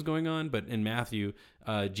 knew what was going on, but in Matthew,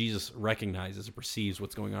 Jesus recognizes or perceives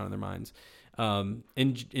what's going on in their minds.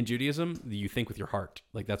 In Judaism, you think with your heart,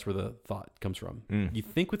 like that's where the thought comes from. You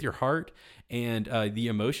think with your heart, and the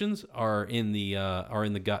emotions are in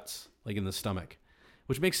the guts, like in the stomach.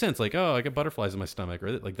 Which makes sense. Like, oh, I got butterflies in my stomach,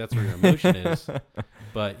 right? Like that's where your emotion is.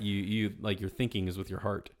 But you like your thinking is with your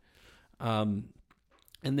heart. And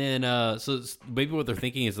then so maybe what they're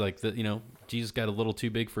thinking is like that, Jesus got a little too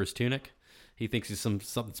big for his tunic. He thinks he's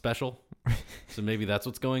something special. So maybe that's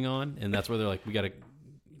what's going on, and that's where they're like, we gotta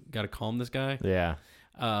calm this guy. Yeah.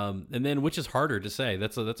 And then which is harder to say?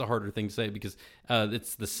 That's a harder thing to say because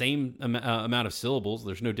it's the same amount of syllables.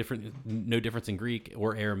 There's no difference in Greek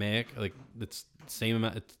or Aramaic. Like it's the same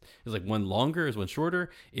amount. Is like one longer? Is one shorter?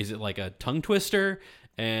 Is it like a tongue twister?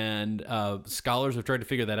 And scholars have tried to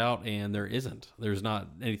figure that out, and there isn't. There's not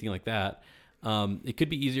anything like that. It could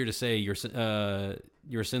be easier to say your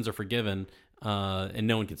sins are forgiven, and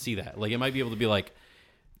no one can see that. Like it might be able to be like,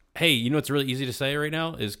 hey, you know what's really easy to say right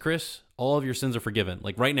now is, Chris, all of your sins are forgiven.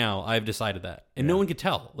 Like right now, I've decided that, and no one could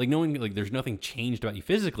tell. Like there's nothing changed about you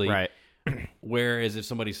physically. Right. Whereas if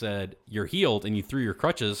somebody said you're healed and you threw your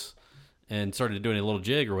crutches and started doing a little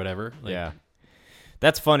jig or whatever. Like, yeah.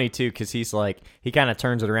 That's funny too, because he kind of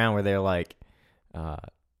turns it around where they're like,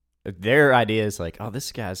 their idea is like, oh,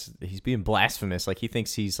 this he's being blasphemous. Like he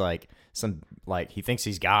thinks he's like he thinks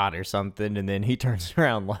he's God or something, and then he turns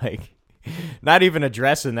around like. Not even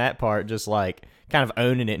addressing that part, just like kind of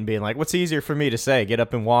owning it and being like, what's easier for me to say, get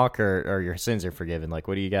up and walk, or your sins are forgiven? Like,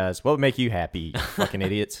 what would make you happy, you fucking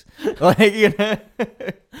idiots? Like,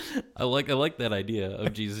 I like that idea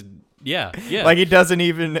of Jesus. Yeah. Like he doesn't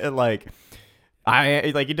even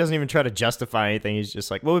he doesn't even try to justify anything. He's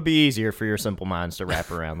just like, what would be easier for your simple minds to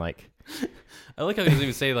wrap around? Like, I like how he doesn't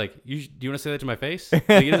even say like, do you want to say that to my face? Like,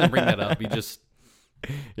 he doesn't bring that up. He just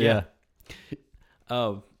Yeah.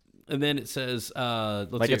 And then it says,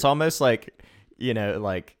 it's almost like,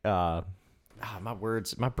 my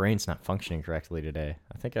brain's not functioning correctly today.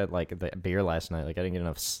 I think I had like the beer last night. Like I didn't get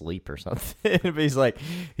enough sleep or something. But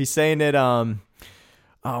he's saying it.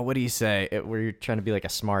 What do you say? Where you're trying to be like a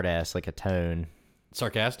smart ass, like a tone.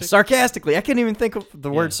 Sarcastically. I can't even think of the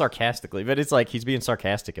word sarcastically, but it's like he's being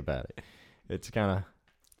sarcastic about it. It's kind of.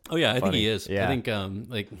 Oh yeah, I think he is. Yeah. I think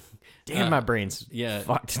damn, my brain's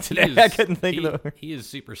fucked today. I couldn't think of the word. He is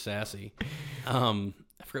super sassy. I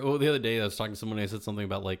forgot. The other day I was talking to someone. I said something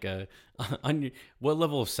about like, what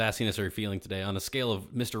level of sassiness are you feeling today on a scale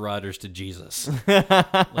of Mr. Rogers to Jesus?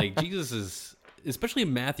 Like Jesus is, especially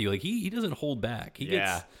in Matthew. Like he doesn't hold back. He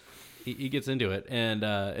gets into it,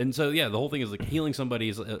 and so the whole thing is like healing somebody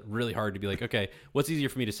is really hard to be like, okay, what's easier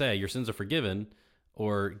for me to say? Your sins are forgiven.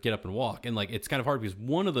 Or get up and walk. And like it's kind of hard because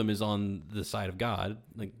one of them is on the side of God,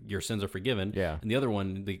 like your sins are forgiven. Yeah. And the other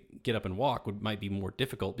one, the get up and walk, might be more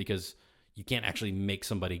difficult because you can't actually make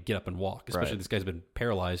somebody get up and walk. Especially this guy's been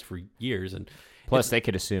paralyzed for years. And plus they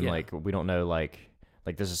could assume like we don't know like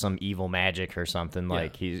this is some evil magic or something.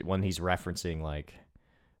 Like he's referencing like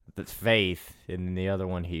the faith, and the other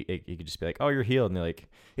one he could just be like, oh, you're healed, and they're like,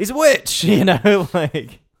 he's a witch,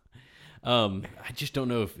 like. I just don't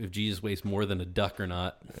know if Jesus weighs more than a duck or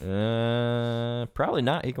not. Probably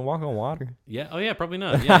not. He can walk on water. Yeah. Oh yeah, probably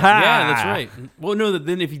not. Yeah, that's right. Well, no.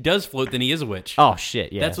 Then if he does float, then he is a witch. Oh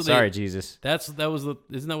shit. Yeah. That's what Sorry, Jesus. Isn't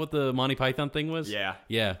that what the Monty Python thing was? Yeah.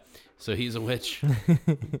 Yeah. So he's a witch.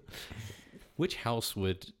 Which house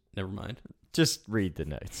would? Never mind. Just read the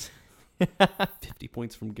notes. 50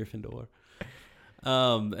 points from Gryffindor.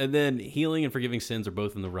 And then healing and forgiving sins are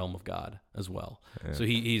both in the realm of God as well. Yeah. So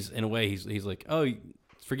he's in a way he's like, oh,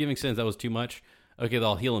 forgiving sins, that was too much. Okay,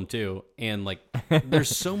 I'll heal him too. And like,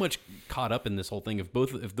 there's so much caught up in this whole thing. If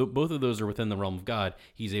both of those are within the realm of God,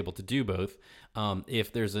 he's able to do both.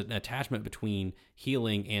 If there's an attachment between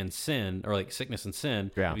healing and sin, or like sickness and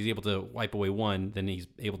sin, if he's able to wipe away one, then he's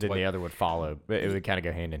able to. Then the other would follow. It would kind of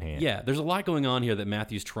go hand in hand. Yeah, there's a lot going on here that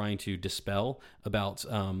Matthew's trying to dispel about,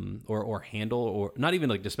 or handle, or not even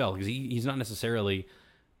like dispel, because he's not necessarily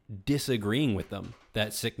disagreeing with them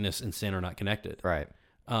that sickness and sin are not connected. Right.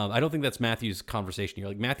 I don't think that's Matthew's conversation here.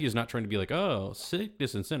 Like Matthew's not trying to be like, oh,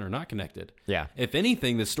 sickness and sin are not connected. Yeah. If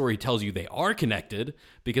anything, this story tells you they are connected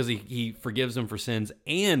because he forgives them for sins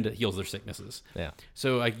and heals their sicknesses. Yeah.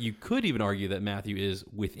 So you could even argue that Matthew is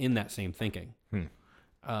within that same thinking.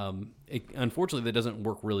 Unfortunately, that doesn't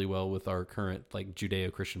work really well with our current like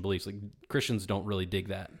Judeo-Christian beliefs. Like Christians don't really dig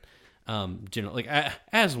that. Generally, like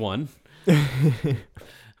as one,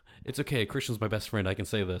 it's okay. Christian's my best friend. I can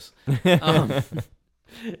say this.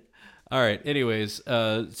 All right. Anyways,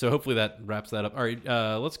 so hopefully that wraps that up. All right.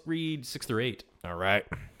 Let's read 6 through 8. All right.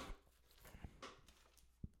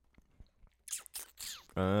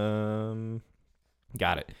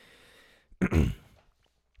 Got it.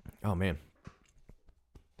 Oh man,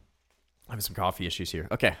 I'm having some coffee issues here.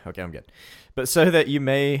 Okay, I'm good. But so that you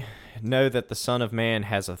may know that the Son of Man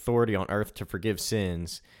has authority on earth to forgive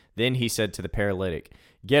sins, then he said to the paralytic,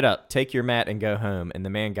 "Get up, take your mat, and go home." And the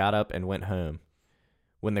man got up and went home.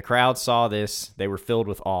 When the crowd saw this, they were filled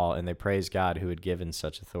with awe, and they praised God who had given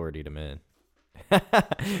such authority to men.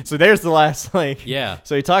 So there's the last, like... Yeah.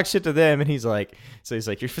 So he talks shit to them, and he's like,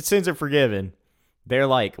 your sins are forgiven. They're,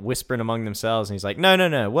 like, whispering among themselves, and he's like,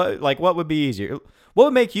 no. What would be easier? What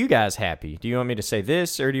would make you guys happy? Do you want me to say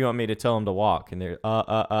this, or do you want me to tell them to walk? And they're,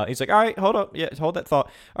 He's like, all right, hold up. Yeah, hold that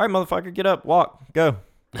thought. All right, motherfucker, get up, walk, go.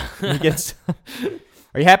 And he gets...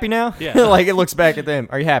 Are you happy now? Yeah. Like, it looks back at them.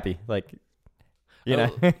 Are you happy? Like... You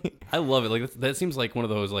know, I love it. Like that seems like one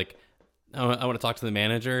of those like I want to talk to the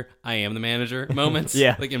manager. I am the manager moments.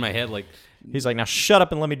 Yeah, like in my head, like he's like, now shut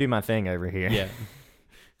up and let me do my thing over here. Yeah,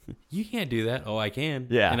 you can't do that. Oh, I can.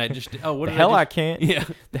 Yeah, and I just what the hell I can't. Yeah,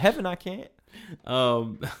 the heaven I can't.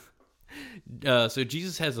 So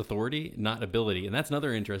Jesus has authority, not ability, and that's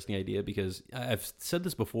another interesting idea because I've said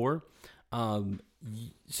this before.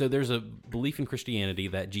 So there's a belief in Christianity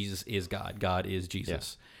that Jesus is God. God is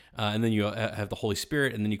Jesus. Yeah. And then you have the Holy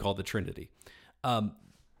Spirit, and then you call it the Trinity.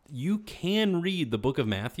 You can read the book of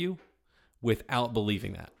Matthew without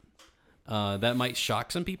believing that. That might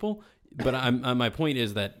shock some people, but my point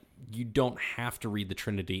is that you don't have to read the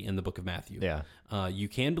Trinity in the book of Matthew. Yeah. You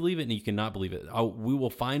can believe it, and you cannot believe it. We will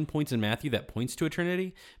find points in Matthew that points to a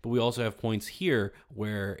Trinity, but we also have points here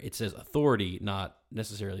where it says authority, not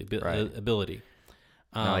necessarily ability.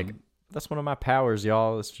 Like that's one of my powers,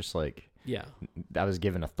 y'all. It's just like... Yeah, I was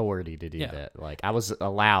given authority to do that. Like I was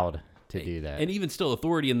allowed to do that. And even still,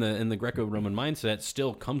 authority in the Greco-Roman mindset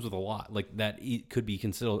still comes with a lot. Like that could be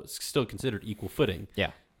still considered equal footing.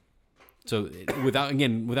 Yeah. So without,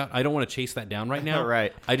 I don't want to chase that down right now.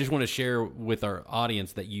 Right. I just want to share with our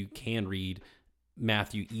audience that you can read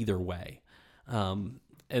Matthew either way. And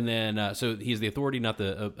then, so he's the authority, not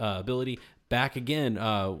the ability. Back again,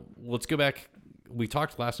 let's go back. We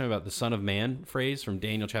talked last time about the Son of Man phrase from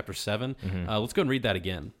Daniel chapter 7. Mm-hmm. Let's go and read that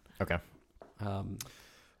again. Okay.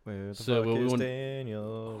 Where the fuck is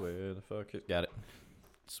Daniel? Where the fuck is... Got it.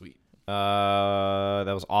 Sweet. That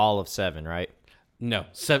was all of 7, right? No,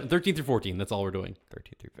 13 through 14. That's all we're doing.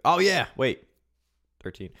 13 through... Oh, yeah. Wait.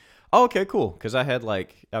 13. Oh, okay, cool. Because I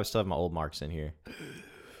was still have my old marks in here.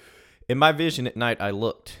 In my vision at night, I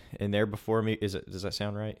looked, and there before me... Does that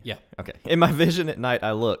sound right? Yeah. Okay. In my vision at night,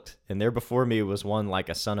 I looked, and there before me was one like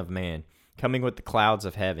a son of man, coming with the clouds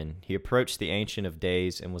of heaven. He approached the Ancient of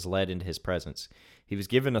Days and was led into his presence. He was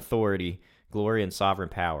given authority, glory, and sovereign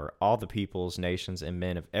power. All the peoples, nations, and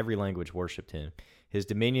men of every language worshipped him. His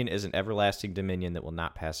dominion is an everlasting dominion that will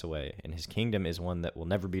not pass away, and his kingdom is one that will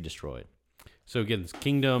never be destroyed. So again, it's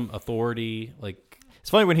kingdom, authority, like... It's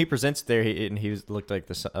funny when he presents there, he looked like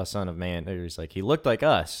a son of man. He's like, he looked like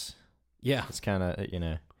us. Yeah. It's kind of,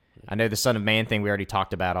 I know the son of man thing, we already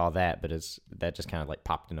talked about all that, but that just kind of like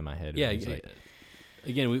popped into my head. Yeah.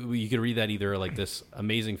 Again, you could read that either like this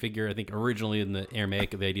amazing figure. I think originally in the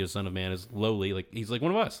Aramaic, the idea of son of man is lowly. Like he's like one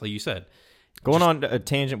of us, like you said. Going on a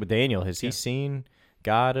tangent with Daniel, has he seen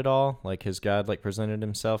God at all? Like, has God like presented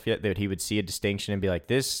himself yet? That he would see a distinction and be like,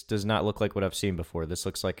 this does not look like what I've seen before. This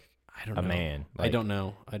looks like a man. Like, I don't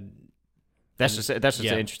know. That's just an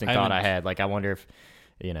interesting thought I had. Like, I wonder if,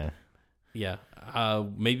 Yeah.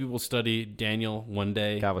 Maybe we'll study Daniel one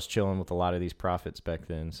day. God was chilling with a lot of these prophets back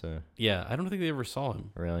then. So yeah, I don't think they ever saw him.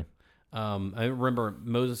 Really? I remember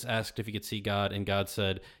Moses asked if he could see God, and God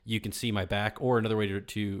said, "You can see my back," or another way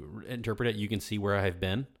to interpret it, "You can see where I have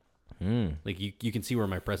been." Like you can see where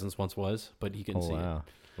my presence once was, but you can see it.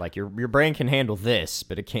 Like your brain can handle this,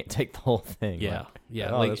 but it can't take the whole thing. Yeah,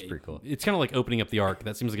 Oh, like, that's pretty cool. It's kind of like opening up the ark.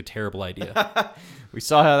 That seems like a terrible idea. We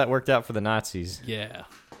saw how that worked out for the Nazis. Yeah.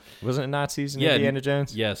 Wasn't it Nazis in Indiana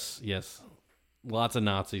Jones? Yes. Lots of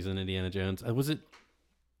Nazis in Indiana Jones.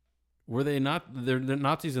 Were they not? They're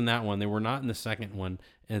Nazis in that one. They were not in the second one.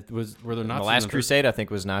 Were there Nazis? The Last Crusade, I think,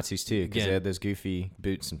 was Nazis too, because they had those goofy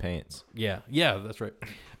boots and pants. Yeah, that's right.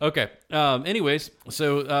 Okay. Anyways,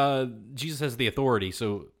 so Jesus has the authority.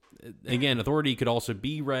 So again, authority could also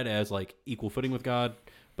be read as like equal footing with God,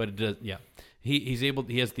 but it does. Yeah, he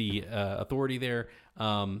has the authority there,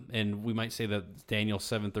 and we might say that Daniel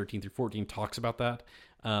 7:13 through 14 talks about that.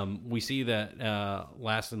 We see that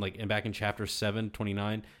back in chapter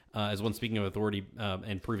 7:29. As one speaking of authority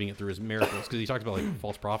and proving it through his miracles, because he talked about like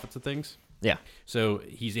false prophets and things. Yeah. So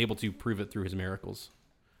he's able to prove it through his miracles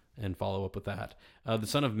and follow up with that. The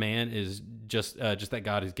Son of Man is just that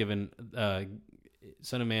God has given.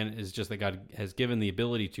 Son of Man is just that God has given the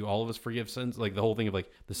ability to all of us forgive sins. Like the whole thing of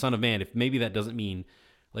like the Son of Man. If maybe that doesn't mean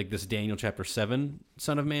like this Daniel chapter 7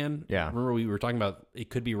 Son of Man. Yeah. Remember we were talking about it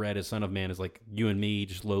could be read as Son of Man as like you and me,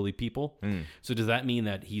 just lowly people. So does that mean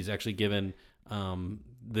that he's actually given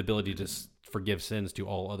the ability to forgive sins to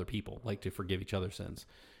all other people, like to forgive each other's sins?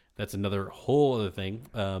 That's another whole other thing.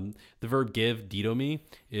 The verb give, didomi,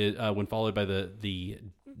 is, when followed by the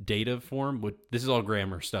dative form. This is all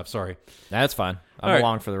grammar stuff. Sorry, that's fine. I'm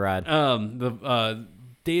along for the ride. The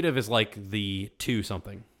dative is like the to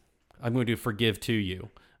something. I'm going to forgive to you,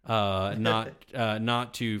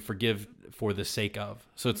 not to forgive for the sake of.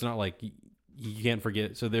 So it's not like you can't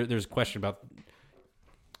forget. So there's a question about.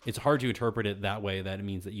 It's hard to interpret it that way, that it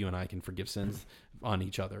means that you and I can forgive sins on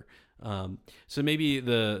each other. So maybe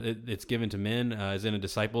it's given to men, as in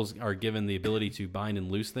disciples are given the ability to bind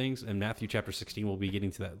and loose things. In Matthew chapter 16, we'll be getting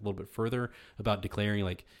to that a little bit further about declaring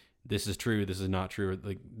like, this is true, this is not true,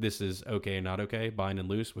 like this is okay and not okay, bind and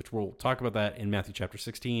loose, which we'll talk about that in Matthew chapter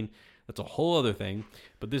 16. That's a whole other thing,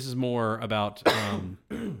 but this is more about,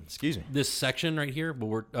 excuse me, this section right here,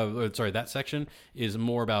 but that section is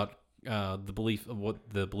more about the belief of what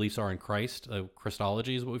the beliefs are in Christ.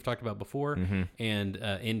 Christology is what we've talked about before, and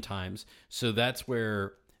end times. So that's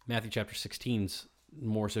where Matthew chapter 16's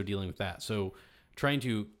more so dealing with that. So trying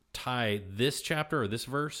to tie this chapter or this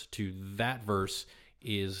verse to that verse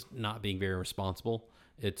is not being very responsible.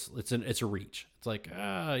 It's a reach. It's like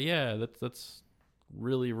that's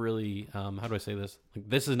really really how do I say this? Like,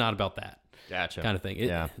 this is not about that. Gotcha. Kind of thing.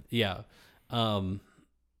 Yeah.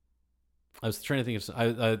 I was trying to think of.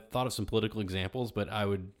 I thought of some political examples, but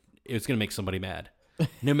it's going to make somebody mad.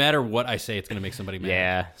 No matter what I say, it's going to make somebody mad.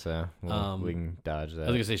 Yeah, so we can dodge that.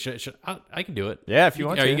 I was going to say, I can do it. Yeah, if you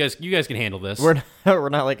want to. You guys can handle this. We're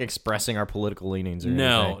not like expressing our political leanings or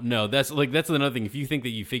anything. No. That's another thing. If you think that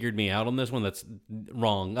you figured me out on this one, that's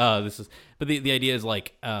wrong. But the idea is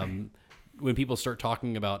like when people start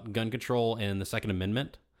talking about gun control and the Second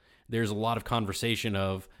Amendment, there's a lot of conversation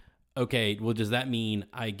of, okay, well, does that mean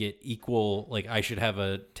I get equal, like I should have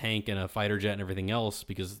a tank and a fighter jet and everything else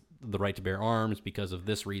because the right to bear arms because of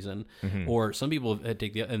this reason? Mm-hmm. Or some people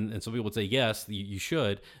take and some people would say, yes, you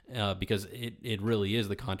should, because it really is,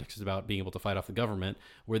 the context is about being able to fight off the government,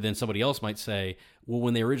 where then somebody else might say, well,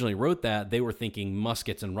 when they originally wrote that, they were thinking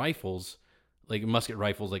muskets and rifles, like musket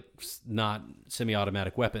rifles, like not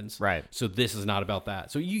semi-automatic weapons. Right. So this is not about that.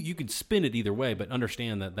 So you could spin it either way, but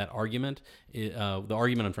understand that argument, the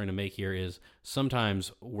argument I'm trying to make here is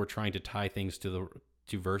sometimes we're trying to tie things to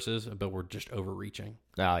verses, but we're just overreaching.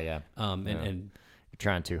 Oh yeah. And you're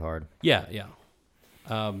trying too hard. Yeah.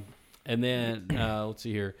 And then let's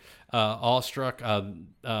see here. Awestruck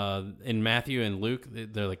in Matthew and Luke,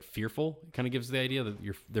 they're like fearful. It kind of gives the idea that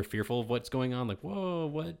they're fearful of what's going on. Like, whoa,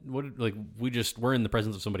 what? Like we're in the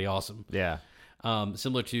presence of somebody awesome. Yeah.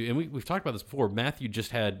 Similar to, and we've talked about this before. Matthew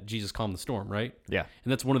just had Jesus calm the storm, right? Yeah.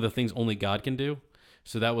 And that's one of the things only God can do.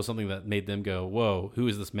 So that was something that made them go, whoa, who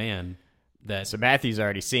is this man? So Matthew's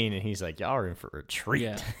already seen, and he's like, y'all are in for a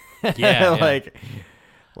treat. Yeah.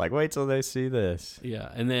 Like wait till they see this. Yeah,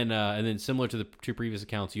 and then similar to the two previous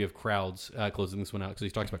accounts, you have crowds closing this one out, because he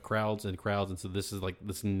talks about crowds, and so this is like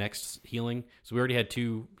this next healing. So we already had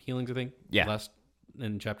 2 healings, I think. Yeah. Last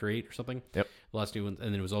in chapter 8 or something. Yep. The last 2 ones,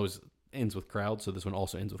 and then it was always ends with crowds. So this one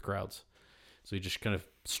also ends with crowds. So you just kind of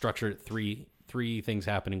structured 3 things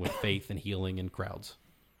happening with faith and healing and crowds.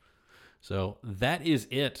 So that is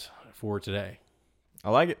it for today. I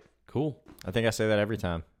like it. Cool. I think I say that every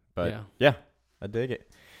time, but yeah, I dig it.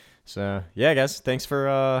 So yeah, guys, thanks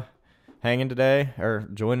for hanging today, or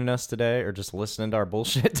joining us today, or just listening to our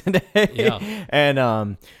bullshit today. Yeah.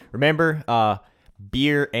 And remember,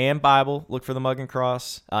 Beer and Bible. Look for the Mug and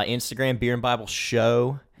Cross. Instagram, Beer and Bible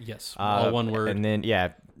Show. Yes, all one word. And then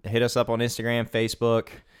hit us up on Instagram, Facebook.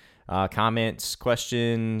 Comments,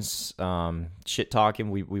 questions, shit talking.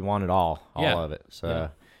 We want it all of it.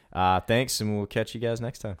 So thanks, and we'll catch you guys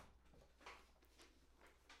next time.